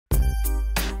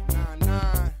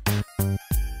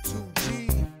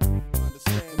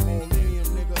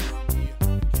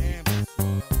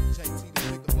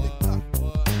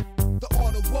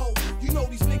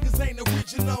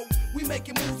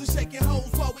making moves and shaking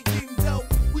hoes while we getting dough.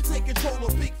 We take control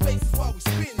of big faces while we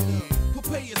spinning them.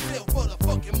 Prepare yourself for the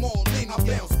fucking Mallenium. I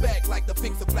bounce back like the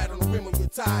fixer flat on the rim of your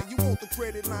tie. You want the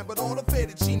credit line, but all the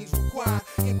fettuccine's required.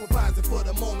 Improvising for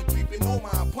the moment, creeping on my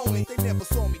opponent. They never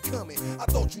saw me coming. I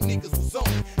thought you niggas was on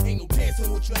it. Ain't no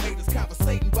dancing with your haters,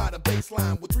 conversating by the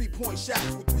baseline with 3-point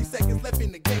shots with 3 seconds left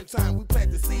in the game time. We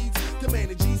plant the seeds,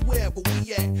 demanding G's wherever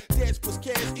we at. Dash plus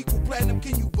cash equal platinum,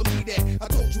 can you believe that? I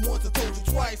told you once, I told you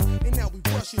twice, and now we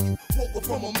rushing you. Woke up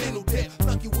from a mental debt,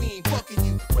 lucky we ain't fucking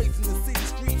you. Raising the city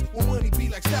streets, where money be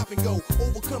like stop and go.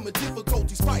 Overcoming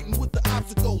difficulties, fighting with the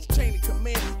obstacles. Chain of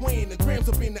command, weighing the grams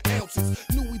up in the ounces.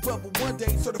 Knew we bubble one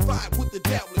day, certified with the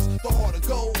doubtless. The heart of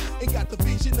gold, and got the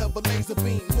vision of a laser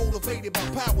beam. Motivated by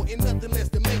power and nothing less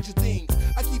than major things.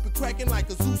 I keep it cracking like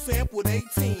a zoo samp with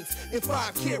 18s. And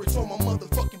 5 carats on my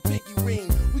motherfucking pinky ring.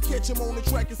 We catch him on the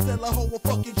track and sell a hoe a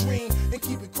fucking dream. And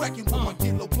keep it cracking with my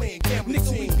get low playing gambling nigga,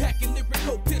 team. we packing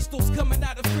lyrical pistols coming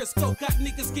out of Frisco. Got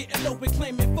niggas getting low and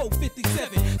claiming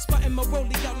 457. Spotting my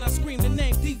rollie out and I scream the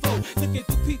name Devo. Looking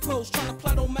through peepholes, trying to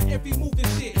plot on my every move and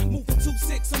shit. Moving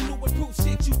 2-6, some new and proof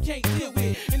shit you can't deal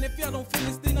with. And if y'all don't feel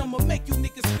this, then I'ma make you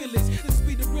niggas feel it. This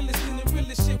be the realest and the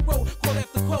realest shit roll. Quote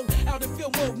after quote, out in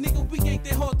field mode. Nigga, we ain't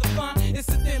that hard to find. It's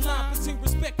a thin line between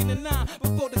respect and the 9.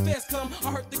 Before the fast come,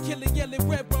 I heard the killer yelling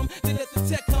red rum. They let the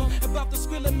tech come. About the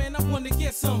skrilla, man, I wanna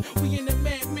get some. We in the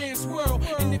madman's world.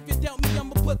 And if you doubt me,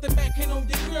 I'ma put the Mac hand on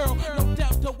your girl. No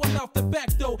doubt though, I'm out the back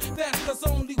though. That's cause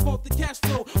I only want the cash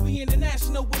flow. We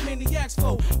international with maniacs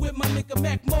flow. With my nigga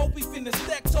Mac Mo, we finna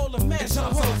stack all the match.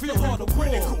 Times I feel hard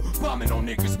critical. Bombing on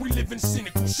niggas, we living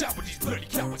cynical. Shot with these bloody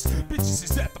cowards. Bitches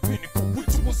is at the pinnacle.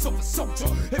 Rituals of a soldier.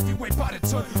 Heavyweight by the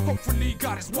ton. Hopefully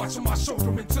God is watching my shoulder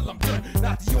until I'm done.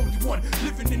 Not the only one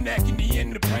living in agony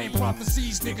and the pain.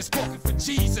 Prophecies, niggas talking for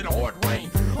G's in the hard rain.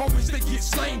 Always they get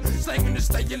slain, slanging to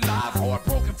stay alive.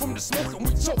 Heartbroken from the smoke and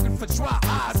we choking for dry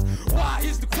eyes. Why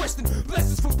is the question?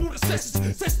 Blessings from Buddha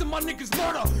sessions. Testing my niggas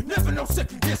murder, never no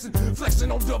second guessing.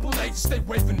 Flexing on double H, stay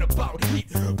raving about heat.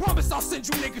 Promise I'll send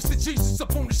you niggas to Jesus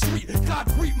up on the street. God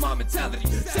breed my mentality,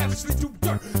 savagely do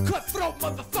dirt. Cutthroat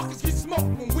motherfuckers get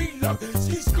smoked when we lurk.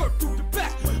 Ski skirt through the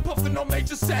back, puffing on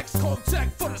major sacks.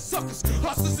 Contact for the suckers,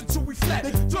 hustlers until we flat.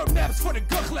 Dirt naps for the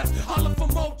gut claps, holler for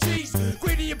more G's.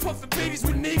 Greedy and puffin' beaties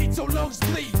with needy till lungs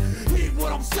bleed. Heed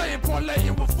what I'm saying,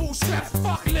 parlaying with full straps.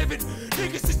 Fuck living,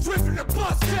 niggas is driven to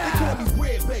bust down. They call me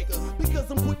Red Baker because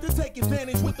I'm quick to take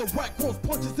advantage with the right cross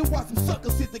punches and watch some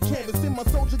suckers hit the canvas. In my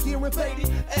soldier gear invaded,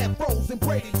 afros and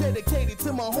braided, dedicated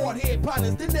to my hard head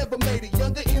partners that never made it.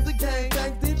 Younger in the game,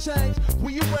 things did change.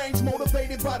 Rearranged,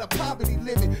 motivated by the poverty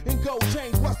living and gold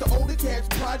chains. Watch the older cats,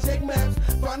 project maps,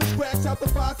 find the scratch out the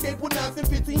 5 with 9s and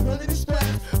 1500 in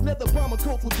straps. Leather bomber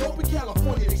coats with dope in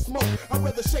California they smoke. I'd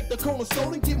rather shake the corner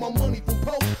stone and get my money from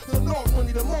post. The north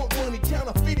money, the mark money,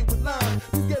 counterfeited with lime.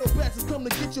 These ghetto bastards come to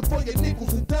get you for your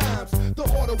nickels and dimes. The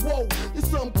art of woe is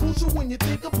something crucial when you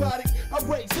think about it. I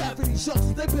raise half of these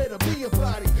youngsters, they better be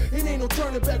about it. It ain't no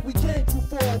turning back, we came too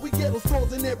far. We ghetto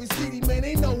stores in every city, man,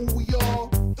 they know who we are.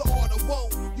 The art of woe,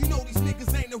 you know these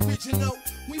niggas ain't original.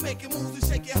 We making moves and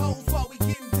shaking hoes while we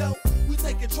getting dope. We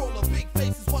take control of big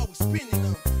faces while we spinning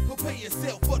them. Prepare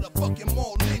yourself for the fucking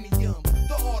Mallenium.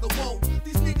 The art of woe,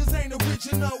 these niggas ain't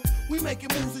original. We making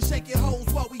moves and shaking hoes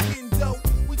while we getting dope.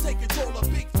 We take control of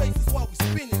big faces while we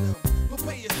spinning them.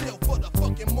 Prepare yourself for the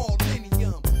fucking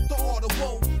Mallenium. The art of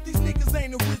woe, these niggas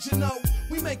ain't original.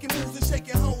 We making moves and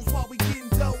shaking hoes while we getting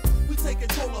dope. We take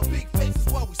control of big faces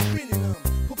while we spinning them.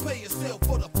 Prepare yourself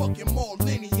for the fucking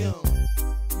Mallenium.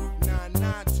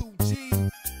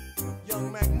 992G,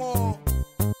 Young Mac Mall,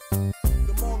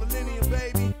 the Mallenium,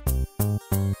 baby.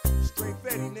 Straight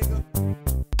Fetty, nigga.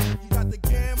 You got the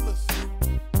Gamblaz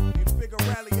and Figga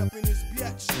Rally up in this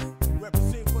bitch.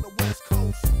 Represent for the West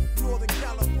Coast, Northern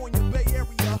California, Bay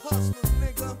Area hustlers,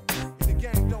 nigga. And the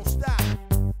game don't stop,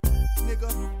 nigga.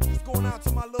 It's going out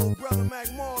to my little brother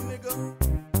Mac Mall, nigga.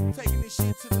 Taking this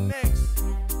shit to the next.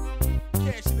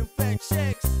 Cashing them fat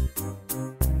checks.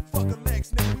 Fuck a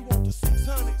Lex, nigga.